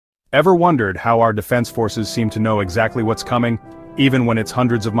Ever wondered how our defense forces seem to know exactly what's coming, even when it's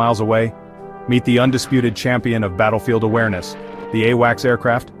hundreds of miles away? Meet the undisputed champion of battlefield awareness, the AWACS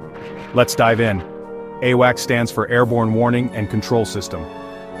aircraft. Let's dive in. AWACS stands for Airborne Warning and Control System.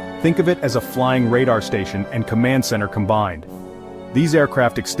 Think of it as a flying radar station and command center combined. These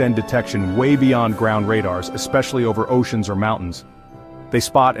aircraft extend detection way beyond ground radars, especially over oceans or mountains. They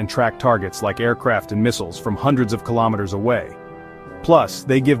spot and track targets like aircraft and missiles from hundreds of kilometers away. Plus,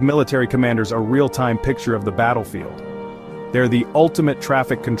 they give military commanders a real-time picture of the battlefield. They're the ultimate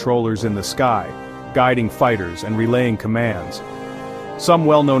traffic controllers in the sky, guiding fighters and relaying commands. Some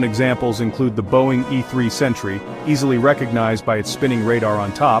well-known examples include the Boeing E-3 Sentry, easily recognized by its spinning radar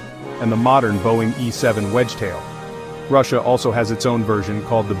on top, and the modern Boeing E-7 Wedgetail. Russia also has its own version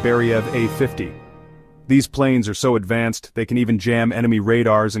called the Beriev A-50. These planes are so advanced, they can even jam enemy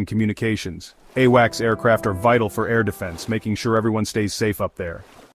radars and communications. AWACS aircraft are vital for air defense, making sure everyone stays safe up there.